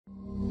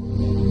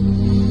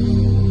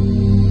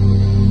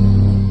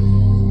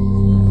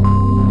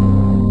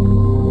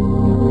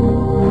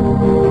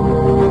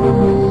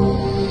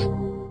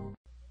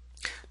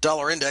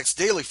FX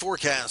daily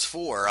forecast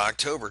for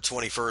October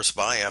 21st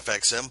by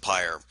FX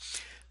Empire.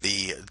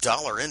 The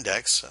dollar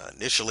index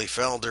initially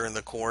fell during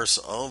the course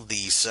of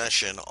the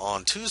session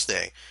on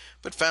Tuesday,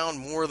 but found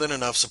more than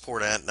enough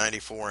support at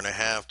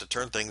 94.5 to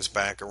turn things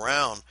back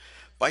around.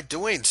 By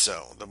doing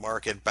so, the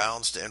market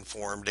bounced and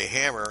formed a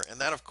hammer, and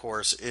that, of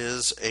course,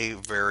 is a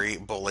very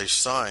bullish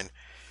sign.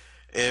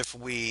 If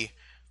we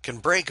can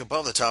break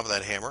above the top of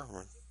that hammer,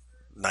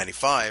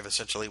 95,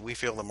 essentially, we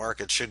feel the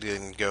market should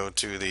then go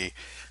to the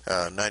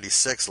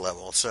 96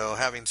 level. So,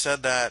 having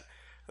said that,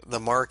 the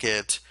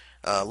market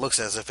looks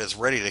as if it's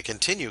ready to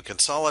continue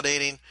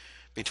consolidating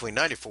between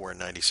 94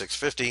 and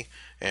 96.50,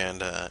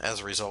 and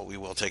as a result, we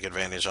will take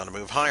advantage on a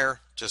move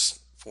higher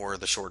just for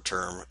the short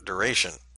term duration.